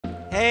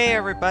Hey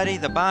everybody,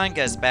 the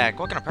Banga's back.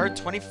 Welcome to part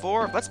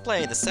 24 of Let's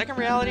Play the Second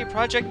Reality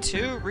Project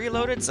 2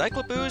 Reloaded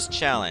Zycloboo's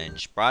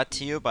Challenge, brought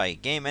to you by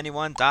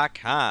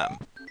GameAnyone.com.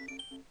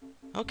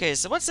 Okay,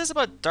 so what's this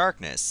about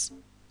darkness?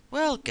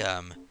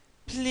 Welcome.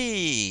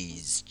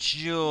 Please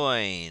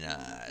join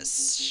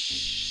us.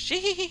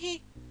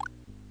 Shee.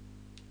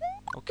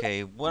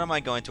 Okay, what am I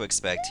going to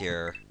expect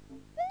here?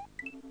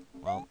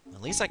 Well,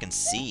 at least I can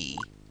see.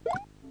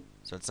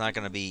 So it's not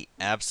going to be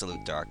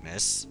absolute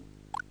darkness.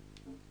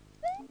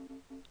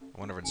 I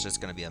wonder if it's just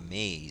going to be a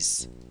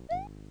maze.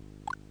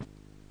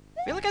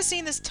 I feel like I've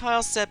seen this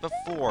tile set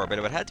before, but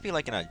it would have to be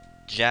like in a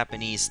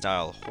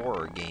Japanese-style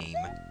horror game.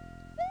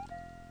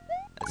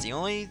 That's the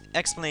only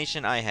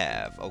explanation I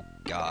have. Oh,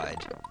 God.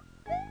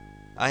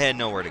 I had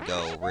nowhere to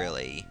go,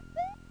 really.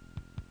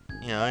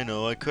 Yeah, I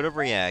know, I could have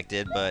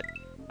reacted, but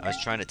I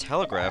was trying to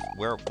telegraph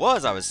where it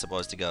was I was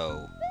supposed to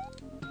go.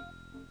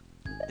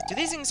 Do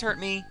these things hurt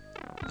me?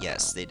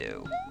 Yes, they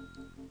do.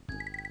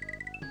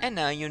 And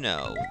now you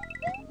know.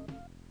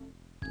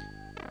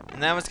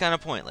 And that was kind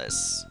of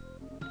pointless.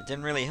 It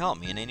didn't really help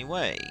me in any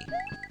way.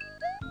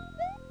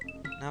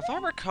 Now, if I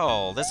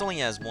recall, this only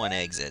has one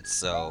exit,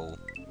 so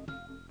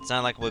it's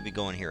not like we'll be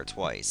going here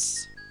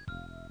twice.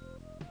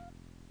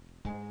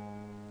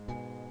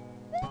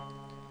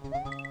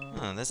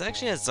 Huh, this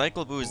actually has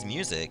Zycloboo's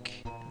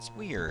music. It's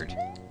weird.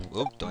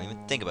 Oop, don't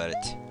even think about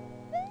it.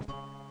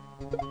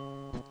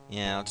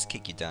 Yeah, I'll just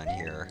kick you down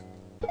here.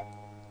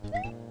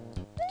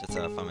 Just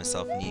thought I found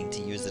myself needing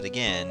to use it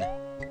again.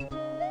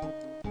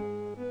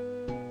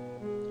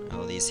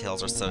 Oh, these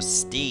hills are so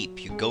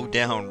steep. You go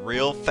down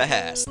real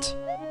fast.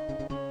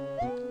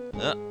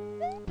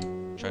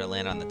 Try to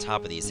land on the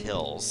top of these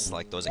hills,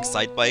 like those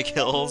Excite Bike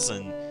hills,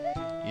 and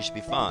you should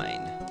be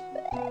fine.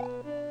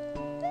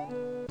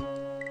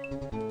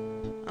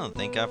 Oh,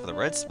 thank God for the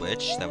red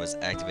switch that was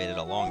activated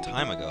a long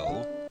time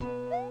ago.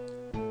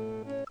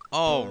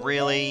 Oh,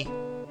 really?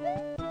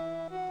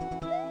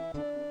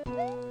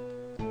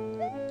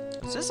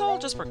 Is this all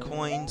just for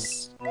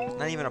coins?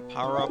 Not even a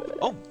power-up?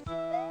 Oh!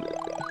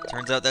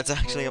 Turns out that's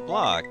actually a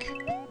block.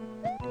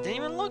 It didn't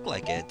even look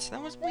like it.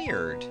 That was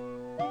weird.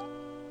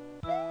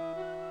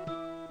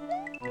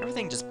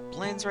 Everything just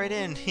blends right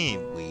in.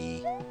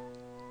 Wee.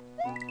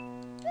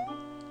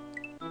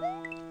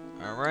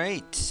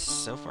 Alright,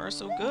 so far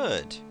so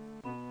good.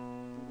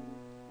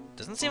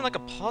 Doesn't seem like a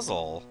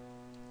puzzle.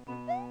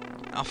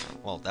 Oh,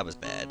 well, that was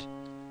bad.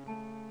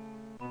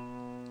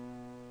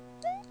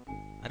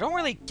 I don't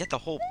really get the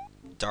whole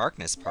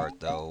darkness part,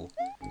 though.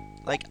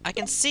 Like, I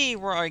can see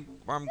where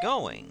I'm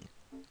going.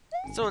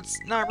 So it's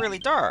not really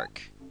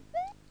dark.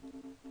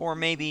 Or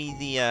maybe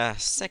the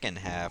second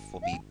half will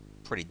be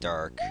pretty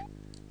dark.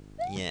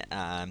 Yeah,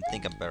 I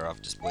think I'm better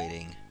off just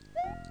waiting.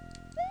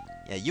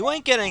 Yeah, you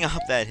ain't getting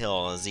up that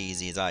hill as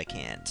easy as I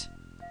can't.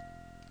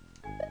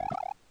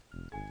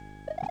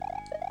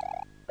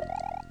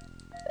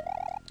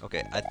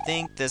 Okay, I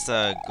think this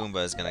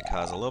Goomba is gonna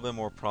cause a little bit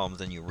more problems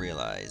than you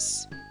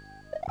realize.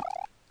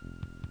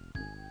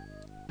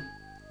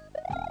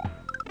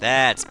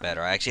 That's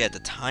better. I actually had to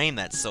time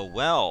that so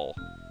well.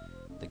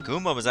 The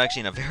Goomba was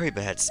actually in a very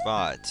bad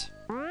spot.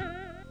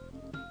 There's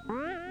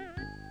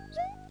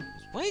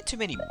way too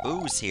many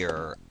boos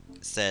here.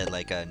 Said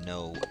like a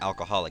no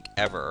alcoholic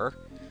ever.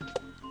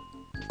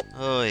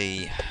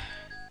 Oy.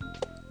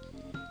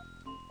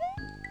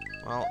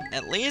 Well,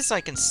 at least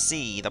I can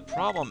see. The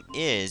problem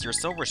is you're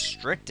so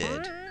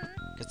restricted.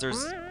 Because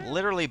there's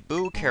literally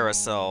boo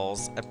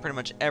carousels at pretty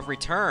much every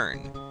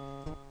turn.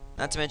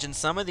 Not to mention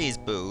some of these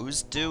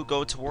boos do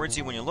go towards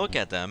you when you look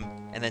at them,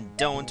 and then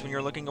don't when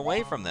you're looking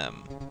away from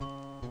them.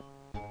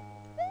 So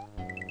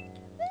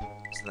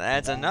that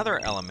adds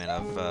another element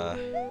of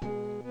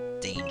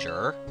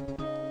danger.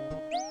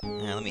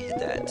 Yeah, let me hit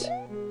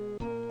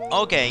that.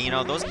 Okay, you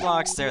know, those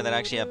blocks there that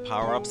actually have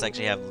power-ups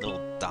actually have little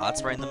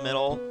dots right in the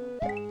middle,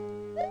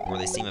 where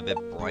they seem a bit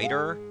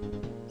brighter.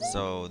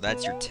 So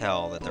that's your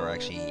tell that they're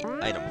actually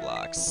item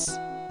blocks.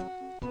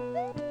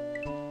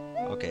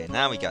 Okay,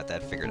 now we got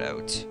that figured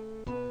out.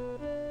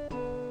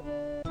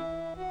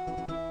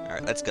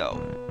 Alright, let's go.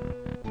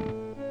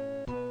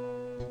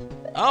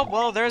 Oh,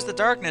 well, there's the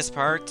darkness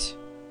part.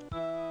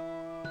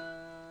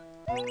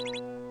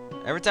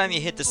 Every time you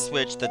hit the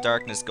switch, the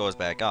darkness goes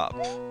back up.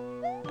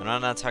 And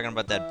I'm not talking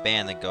about that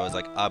band that goes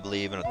like, I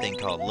believe in a thing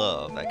called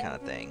love, that kind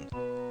of thing.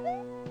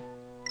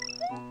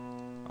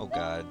 Oh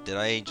god, did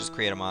I just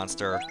create a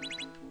monster?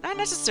 Not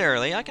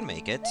necessarily, I can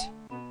make it.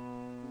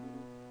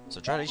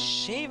 So try to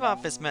shave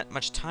off as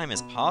much time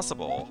as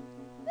possible.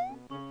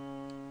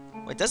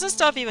 Wait, does this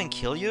stuff even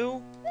kill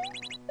you?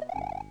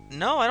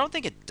 No, I don't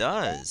think it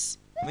does.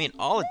 I mean,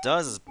 all it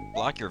does is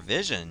block your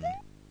vision.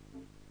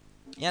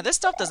 Yeah, this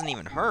stuff doesn't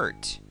even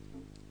hurt.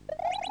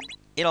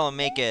 It'll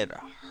make it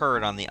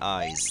hurt on the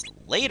eyes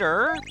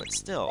later, but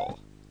still.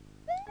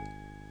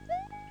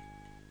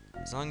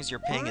 As long as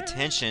you're paying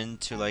attention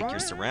to, like, your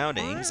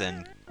surroundings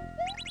and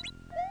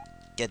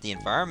get the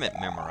environment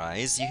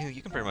memorized,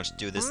 you can pretty much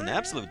do this in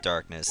absolute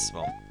darkness.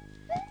 Well,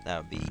 that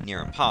would be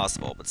near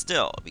impossible, but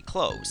still, it'd be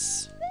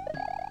close.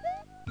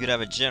 you'd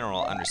have a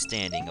general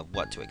understanding of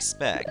what to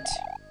expect.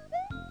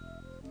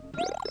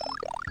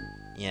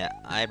 Yeah,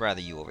 I'd rather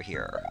you over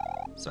here,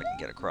 so I can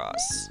get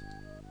across.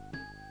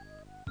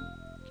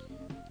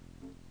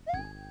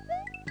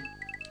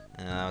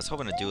 I was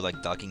hoping to do,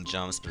 like, ducking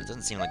jumps, but it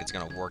doesn't seem like it's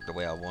gonna work the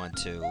way I want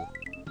to.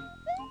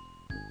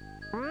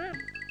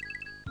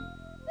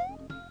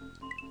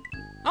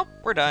 Oh,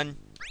 we're done.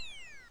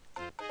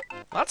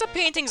 Lots of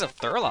paintings of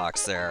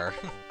Thurlocks there.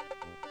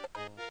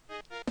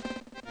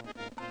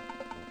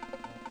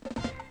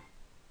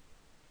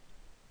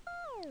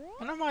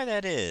 Wonder why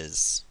that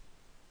is.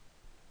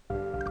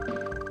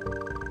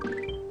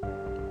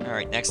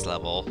 Alright, next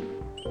level.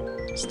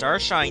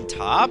 Starshine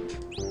Top?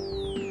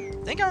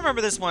 I think I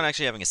remember this one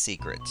actually having a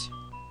secret.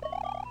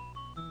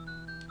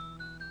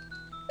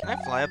 Can I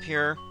fly up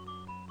here?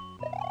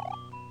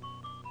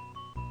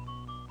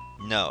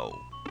 No.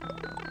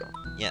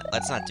 Yeah,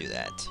 let's not do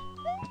that.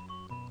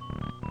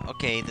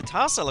 Okay, the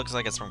tile set looks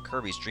like it's from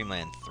Kirby's Dream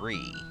Land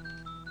 3.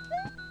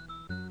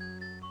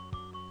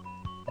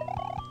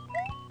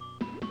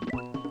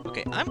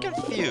 Okay, I'm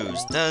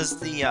confused. Does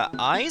the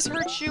eyes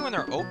hurt you when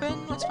they're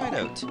open? Let's find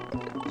out.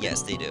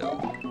 Yes, they do.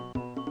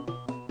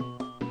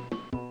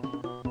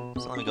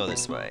 So let me go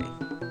this way.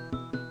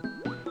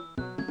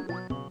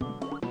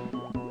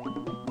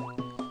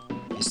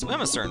 If you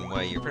swim a certain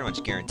way, you're pretty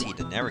much guaranteed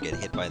to never get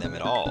hit by them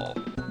at all.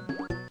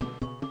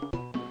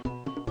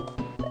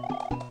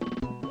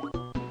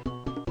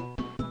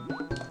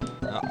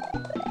 Oh.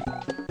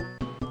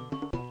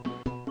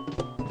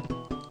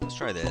 Let's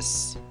try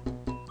this.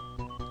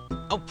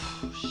 Oh,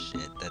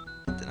 shit, that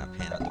did not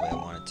pan out the way I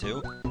wanted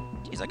to.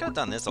 Jeez, I could have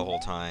done this the whole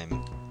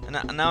time.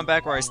 And now I'm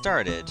back where I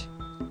started.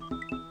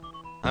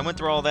 I went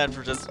through all that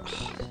for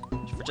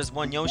just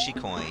one Yoshi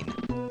coin.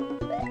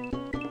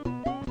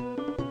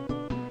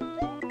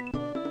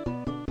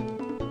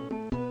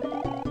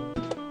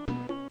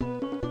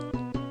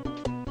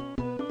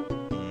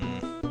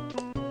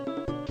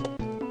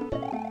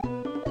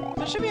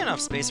 There should be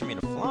enough space for me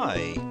to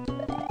fly.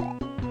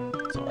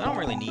 So I don't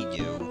really need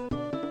you.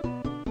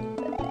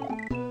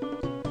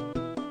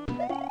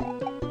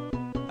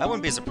 I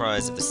wouldn't be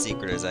surprised if the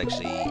secret is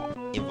actually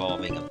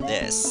involving of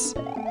this.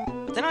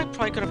 But then I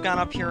probably could have gone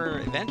up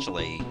here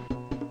eventually.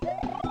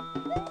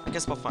 I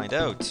guess we'll find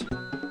out.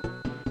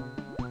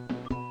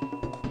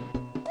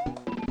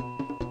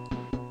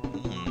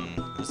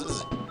 This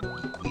is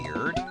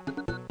weird.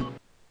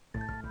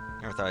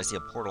 Never thought I'd see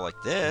a portal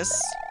like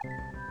this.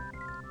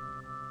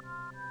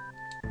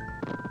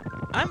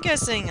 I'm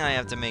guessing I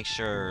have to make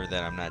sure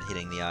that I'm not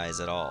hitting the eyes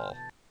at all.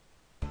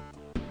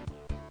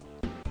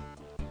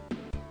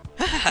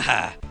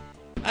 Haha!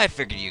 I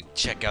figured you'd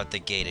check out the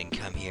gate and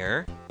come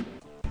here.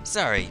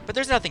 Sorry, but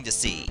there's nothing to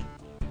see.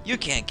 You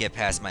can't get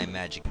past my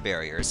magic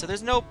barrier, so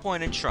there's no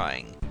point in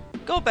trying.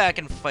 Go back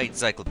and fight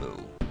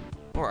Zycloboo.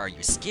 Or are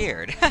you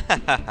scared?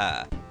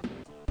 Hahaha!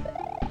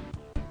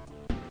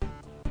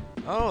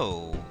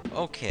 Oh,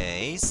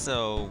 okay,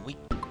 so we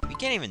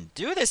can't even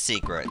do this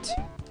secret.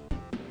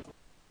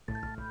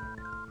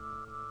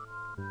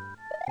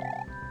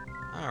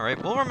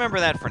 Alright, we'll remember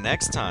that for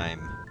next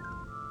time.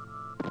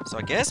 So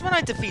I guess when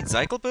I defeat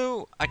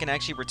Zycloboo, I can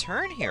actually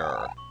return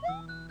here.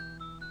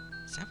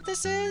 Is that what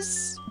this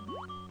is?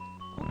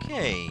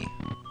 Okay.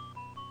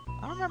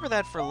 I'll remember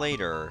that for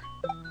later.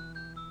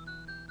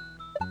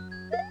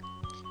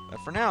 But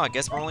for now, I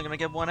guess we're only gonna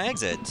get one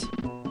exit.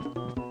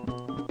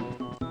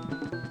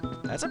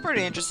 That's a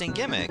pretty interesting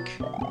gimmick.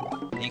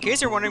 And in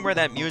case you're wondering where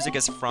that music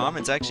is from,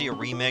 it's actually a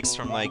remix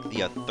from, like,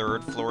 the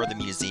third floor of the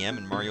museum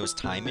in Mario's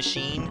Time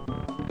Machine.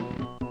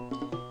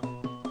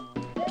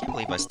 I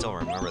believe I still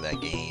remember that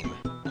game.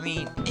 I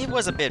mean, it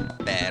was a bit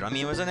bad. I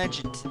mean, it was an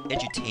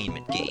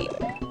edutainment game.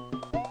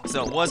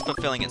 So it was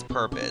fulfilling its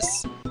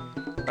purpose.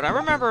 But I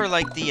remember,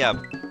 like, the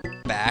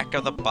back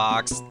of the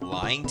box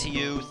lying to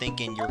you,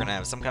 thinking you're gonna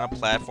have some kind of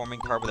platforming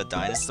part with a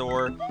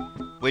dinosaur,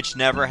 which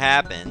never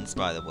happens,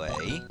 by the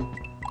way.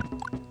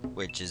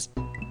 Which is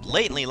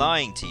blatantly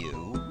lying to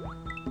you.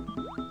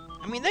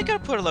 I mean, they could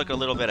have put, like, a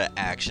little bit of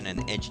action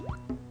and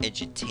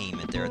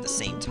edutainment there at the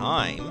same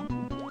time.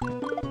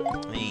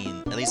 I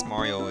mean, at least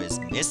Mario is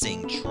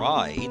missing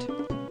tried.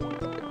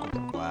 Oh,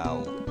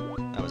 wow.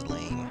 That was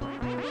lame.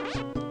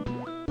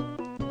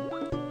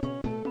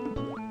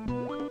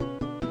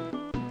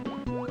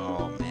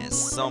 Oh, man,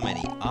 so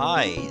many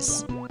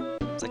eyes.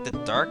 It's like the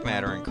dark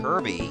matter in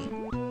Kirby.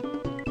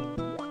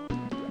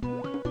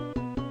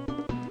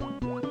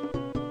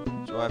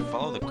 Do I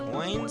follow the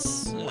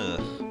coins?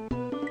 Ugh.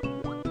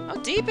 How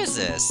deep is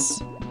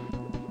this?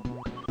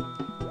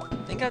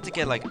 I think I have to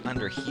get, like,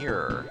 under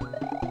here.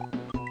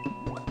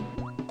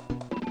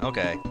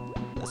 Okay,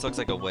 this looks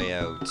like a way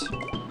out.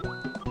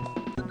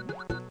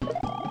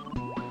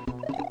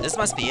 This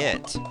must be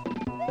it.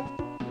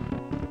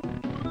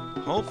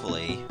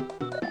 Hopefully.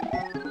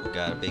 Oh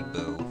god, a big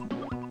boo.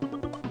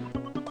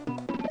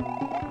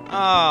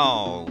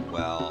 Oh,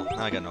 well.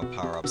 Now I got no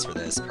power-ups for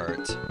this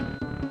part.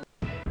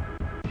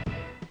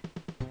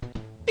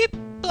 Beep!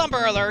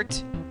 Blumber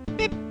alert!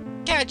 Beep!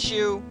 Catch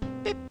you!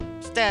 Beep!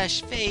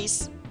 Stash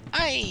face!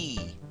 Aye!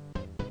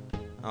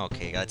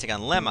 Okay, gotta take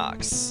on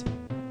Lemmoxx.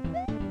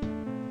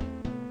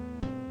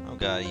 Oh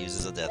god, he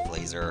uses a death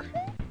laser.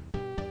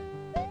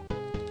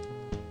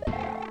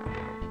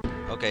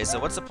 Okay, so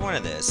what's the point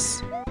of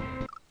this?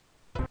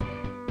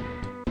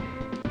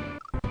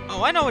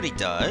 Oh, I know what he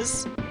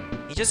does!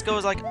 He just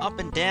goes, like, up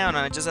and down,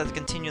 and I just have to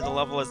continue the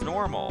level as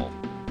normal.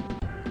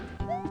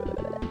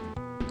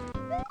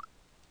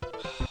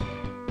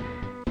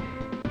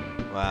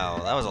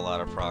 Wow, that was a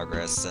lot of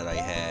progress that I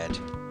had.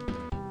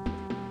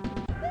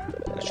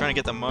 I was trying to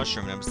get the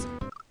mushroom, and I'm just...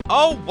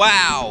 Oh,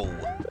 wow!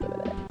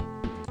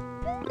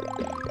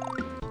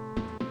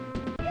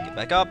 Get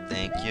back up,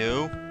 thank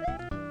you.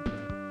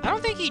 I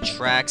don't think he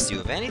tracks you.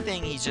 If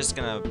anything, he's just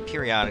gonna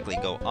periodically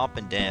go up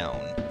and down.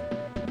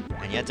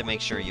 And you have to make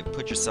sure you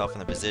put yourself in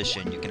the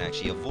position you can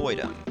actually avoid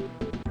him.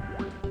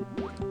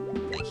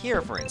 Like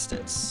here, for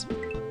instance.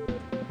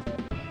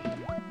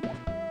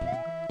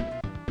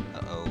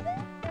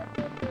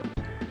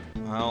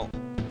 Well,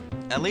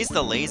 at least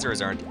the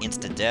lasers aren't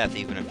instant death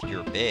even if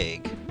you're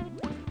big.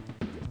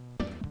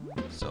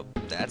 So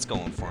that's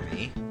going for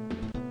me.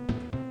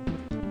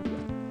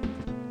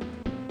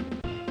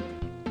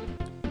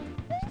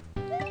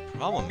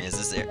 Problem is,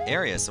 this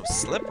area is so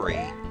slippery.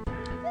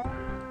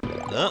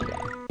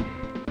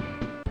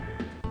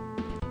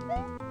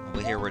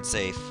 Over here where it's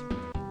safe.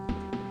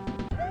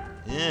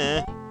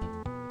 Yeah.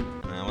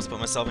 I almost put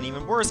myself in an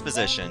even worse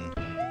position.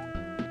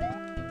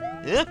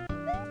 Yeah.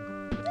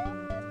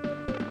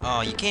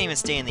 Oh, you can't even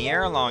stay in the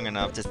air long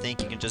enough to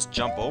think you can just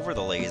jump over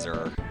the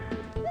laser.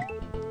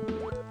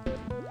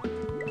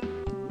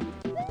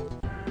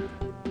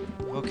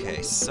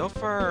 Okay, so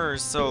far,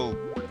 so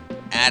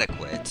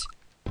adequate.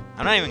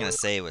 I'm not even gonna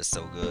say it was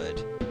so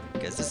good,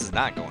 because this is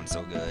not going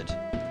so good.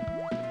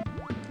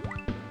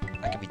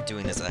 I could be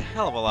doing this a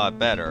hell of a lot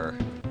better,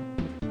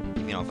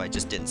 you know, if I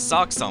just didn't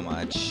suck so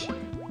much.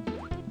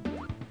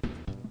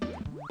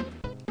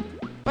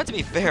 But to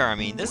be fair, I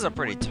mean, this is a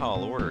pretty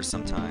tall order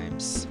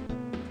sometimes.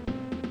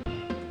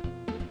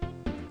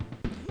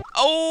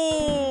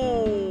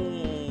 Oh!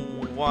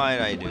 Why'd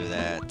I do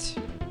that?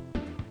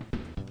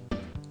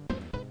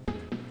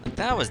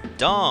 That was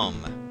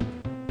dumb.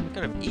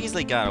 Could have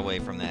easily got away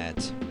from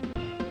that.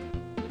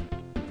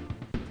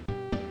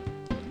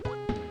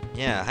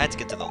 Yeah, I had to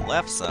get to the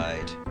left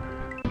side.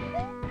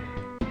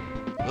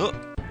 Oh,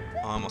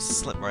 I almost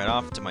slipped right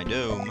off to my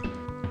doom.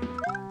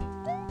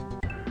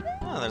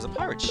 Oh, there's a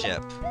pirate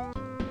ship.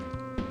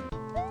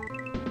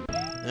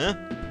 Huh?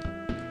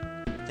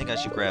 I think I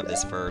should grab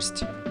this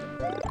first.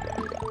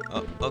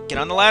 Oh, get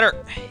on the ladder!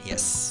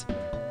 Yes.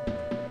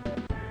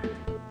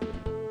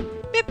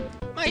 Bip!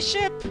 My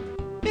ship!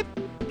 Bip!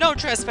 No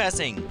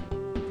trespassing!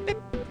 Bip!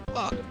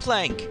 Lock,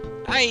 plank!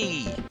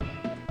 Aye!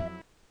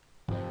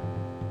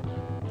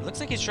 Looks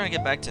like he's trying to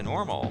get back to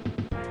normal.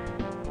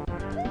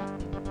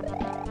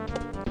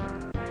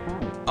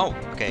 Oh,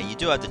 okay, you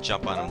do have to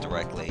jump on him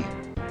directly.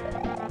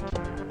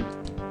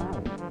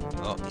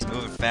 Oh, he's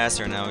moving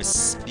faster now, he's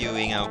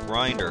spewing out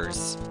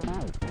grinders.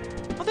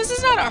 Well, this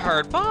is not a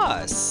hard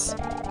boss!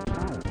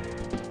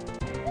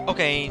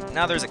 Okay,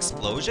 now there's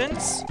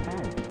explosions?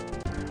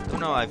 Don't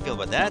know how I feel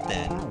about that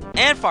then.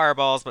 And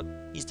fireballs, but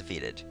he's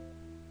defeated.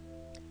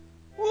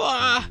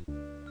 Wah!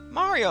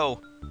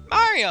 Mario!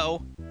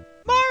 Mario!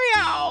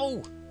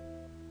 Mario!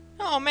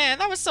 Oh man,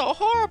 that was so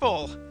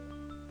horrible!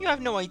 You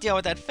have no idea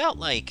what that felt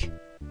like.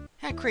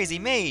 That crazy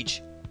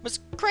mage was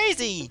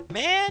crazy,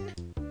 man!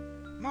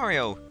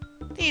 Mario,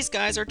 these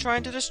guys are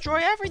trying to destroy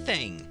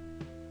everything!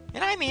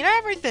 And I mean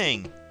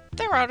everything!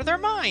 They're out of their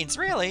minds,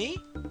 really!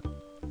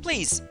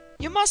 Please,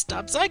 you must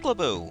stop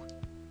Zycloboo!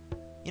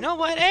 You know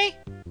what, eh?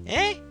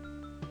 Eh?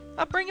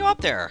 I'll bring you up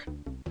there.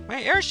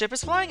 My airship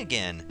is flying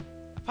again.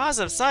 A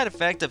positive side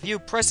effect of you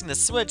pressing the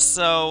switch,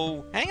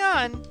 so hang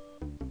on.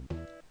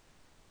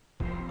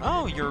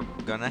 Oh, you're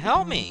gonna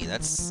help me.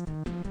 That's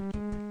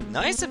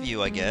nice of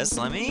you, I guess,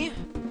 Lemmy.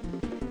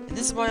 And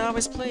this is why I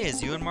always play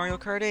as you in Mario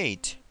Kart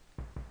 8.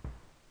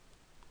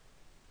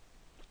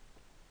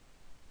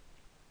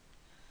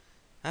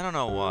 I don't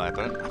know why,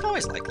 but I've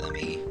always liked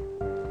Lemmy.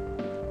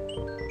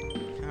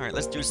 Alright,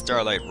 let's do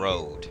Starlight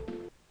Road.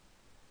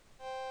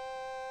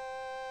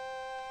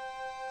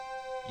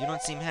 You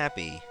don't seem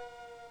happy.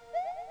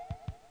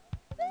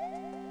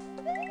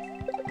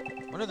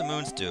 What do the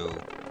moons do?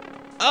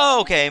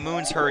 Oh, okay,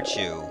 moons hurt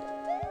you.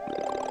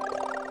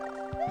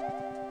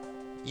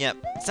 Yep,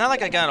 it's not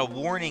like I got a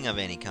warning of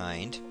any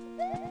kind.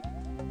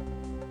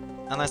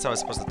 Unless I was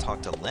supposed to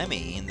talk to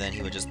Lemmy, and then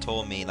he would just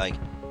told me, like,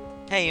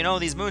 hey, you know,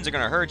 these moons are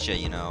gonna hurt you,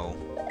 you know.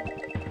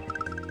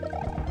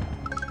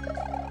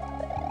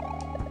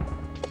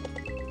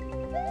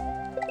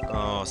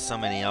 Oh, so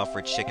many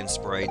Alfred Chicken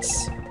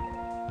sprites.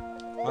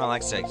 Well,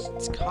 actually,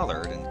 it's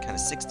colored and kind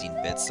of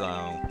 16-bit, so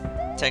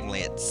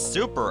technically it's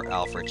Super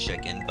Alfred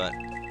Chicken, but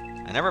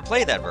I never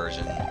played that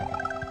version.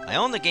 I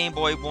own the Game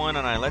Boy one,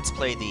 and I Let's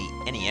Play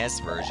the NES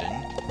version,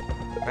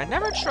 but I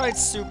never tried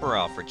Super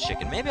Alfred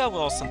Chicken. Maybe I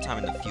will sometime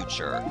in the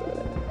future.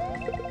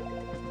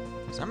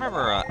 Because I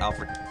remember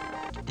Alfred...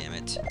 Damn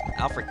it.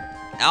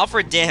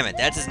 Alfred, damn it,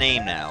 that's his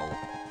name now.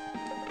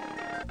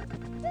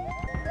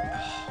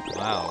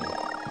 Wow.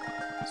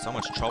 So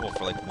much trouble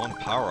for like one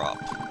power-up.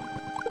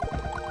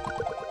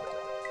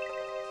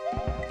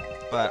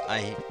 But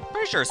I'm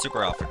pretty sure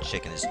Super Alfred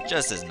Chicken is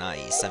just as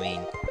nice. I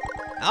mean,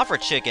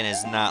 Alfred Chicken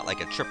is not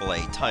like a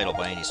AAA title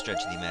by any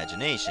stretch of the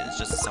imagination. It's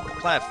just a simple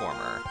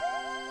platformer.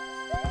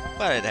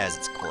 But it has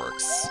its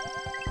quirks.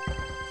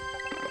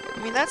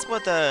 I mean, that's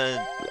what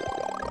the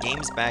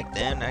games back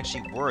then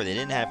actually were. They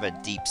didn't have a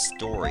deep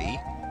story.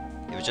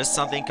 It was just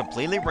something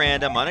completely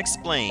random,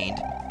 unexplained,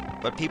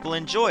 but people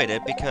enjoyed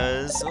it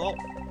because, well,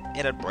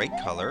 it had bright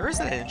colors,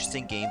 it had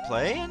interesting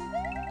gameplay,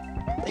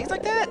 and things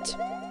like that.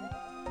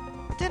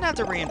 It didn't have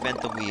to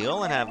reinvent the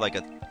wheel and have like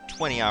a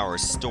 20-hour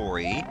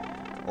story,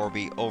 or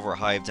be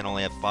overhyped and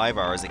only have 5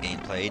 hours of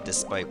gameplay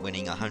despite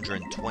winning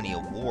 120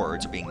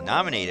 awards, or being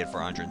nominated for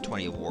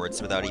 120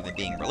 awards without even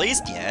being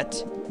released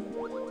yet.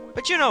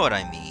 But you know what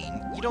I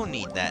mean. You don't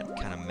need that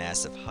kind of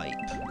massive hype.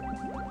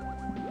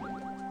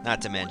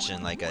 Not to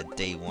mention, like, a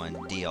day one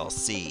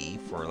DLC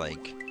for,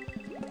 like,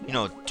 you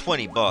know,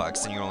 20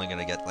 bucks, and you're only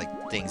gonna get,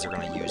 like, things you're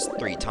gonna use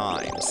 3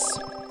 times.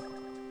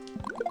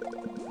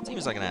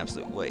 Seems like an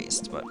absolute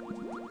waste, but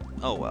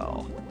oh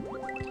well.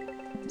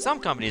 Some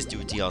companies do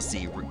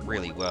DLC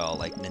really well,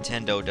 like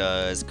Nintendo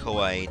does,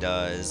 Koei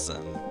does,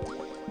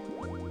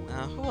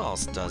 who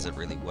else does it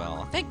really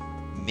well? I think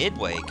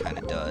Midway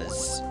kinda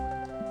does.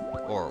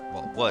 Or,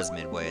 well, was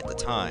Midway at the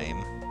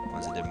time,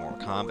 once it did Mortal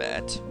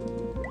Kombat.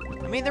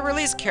 I mean, they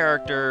released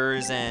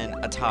characters and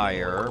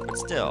attire, but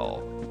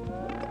still.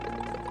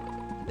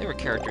 They were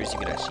characters you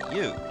could actually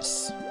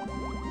use.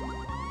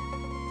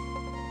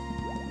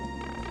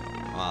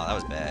 Wow, that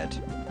was bad.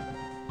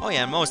 Oh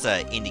yeah, and most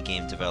indie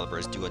game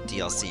developers do a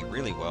DLC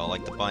really well,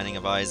 like the Binding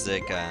of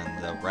Isaac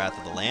and the Wrath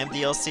of the Lamb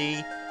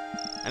DLC.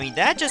 I mean,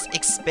 that just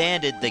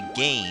expanded the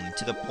game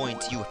to the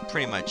point you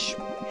pretty much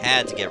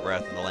had to get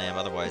Wrath of the Lamb,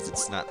 otherwise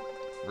it's not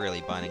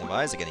really Binding of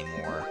Isaac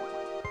anymore.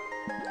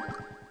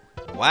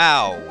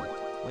 Wow!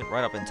 Went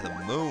right up into the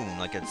moon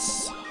like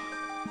it's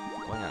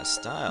going out of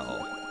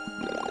style.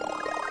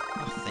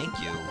 Oh, thank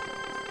you.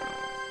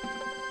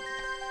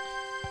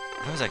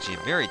 That was actually a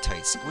very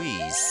tight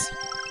squeeze.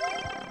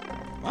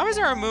 Why was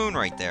there a moon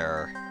right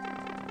there?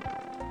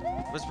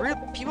 Was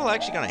people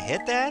actually gonna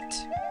hit that?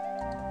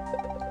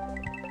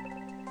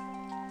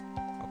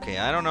 Okay,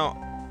 I don't know.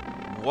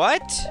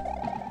 What?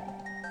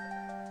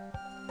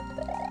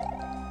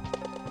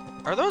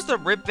 Are those the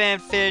rib van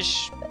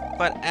fish,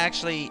 but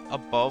actually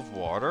above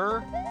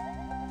water?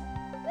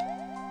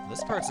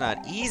 This part's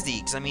not easy,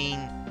 because I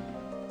mean,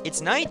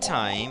 it's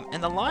nighttime,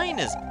 and the line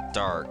is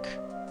dark.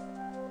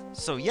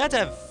 So you have to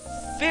have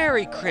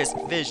very crisp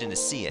vision to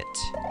see it.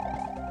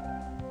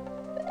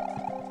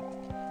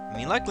 I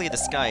mean, luckily the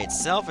sky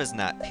itself is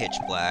not pitch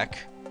black.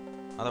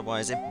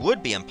 Otherwise, it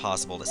would be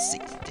impossible to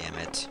see. Damn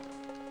it.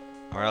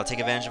 Alright, I'll take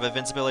advantage of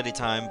invincibility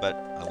time, but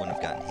I wouldn't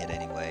have gotten hit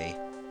anyway.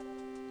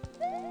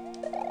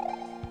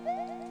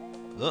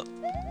 Oh,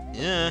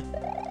 yeah.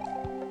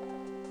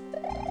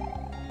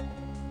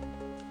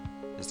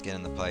 Just get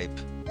in the pipe.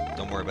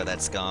 Don't worry about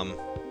that scum.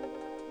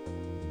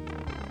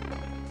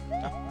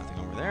 Oh, nothing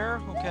over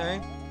there. Okay.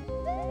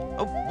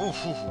 Oh,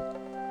 oof.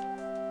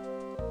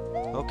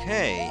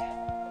 Okay.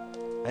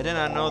 I did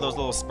not know those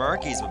little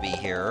Sparkies would be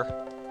here.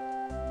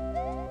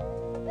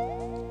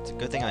 It's a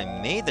good thing I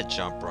made the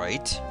jump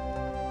right.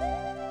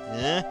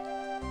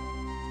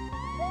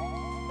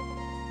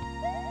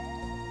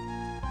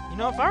 You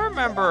know, if I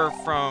remember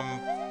from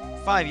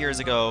 5 years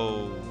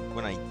ago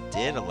when I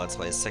did a Let's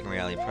Play Second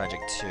Reality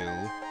Project 2,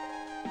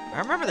 I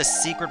remember the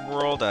Secret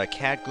World,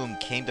 Catgoom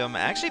Kingdom,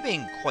 actually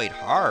being quite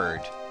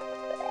hard.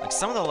 Like,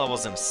 some of the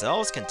levels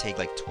themselves can take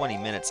like 20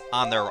 minutes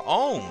on their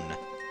own.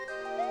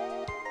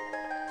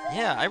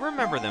 Yeah, I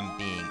remember them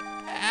being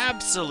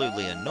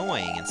absolutely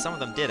annoying, and some of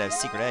them did have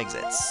secret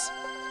exits.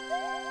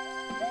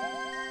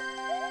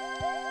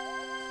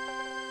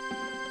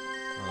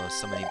 Oh,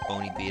 so many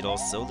bony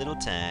beetles, so little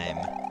time.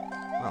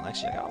 Well,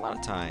 actually, I got a lot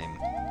of time.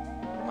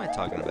 What am I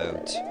talking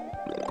about?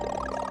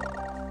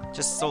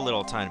 Just so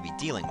little time to be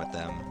dealing with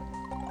them.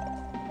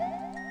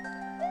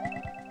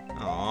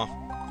 Aw.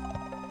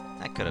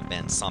 That could have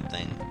been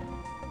something.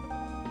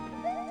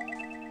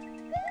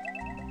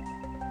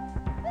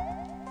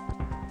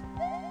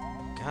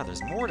 God,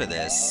 there's more to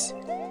this.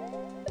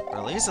 But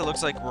at least it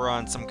looks like we're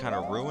on some kind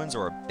of ruins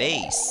or a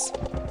base.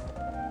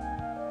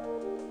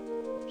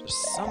 There's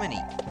so many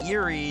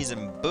Eries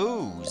and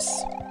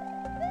Boos.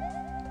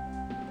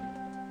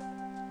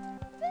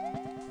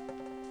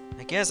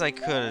 I guess I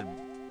could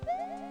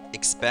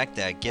expect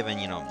that, given,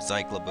 you know,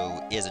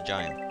 Zycloboo is a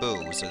giant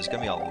boo, so there's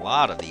gonna be a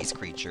lot of these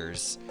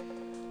creatures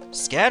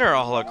scattered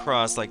all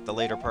across, like, the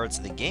later parts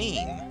of the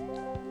game.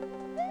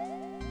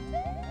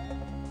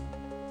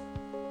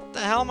 What the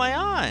hell am I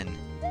on?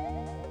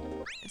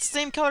 It's the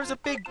same color as a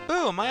big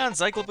boo. Am I on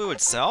Zycloboo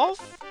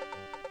itself?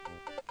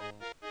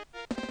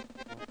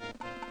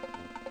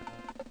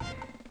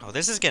 Oh,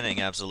 this is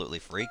getting absolutely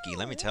freaky,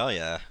 let me tell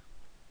ya.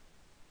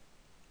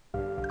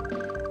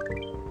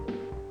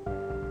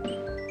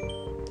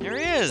 Here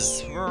he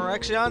is! We're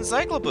actually on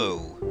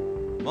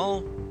Zycloboo!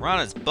 Well, we're on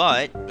his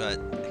butt, but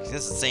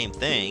it's the same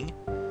thing.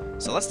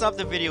 So let's stop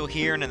the video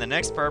here, and in the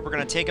next part, we're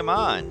going to take him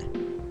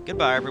on.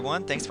 Goodbye,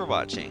 everyone. Thanks for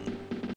watching.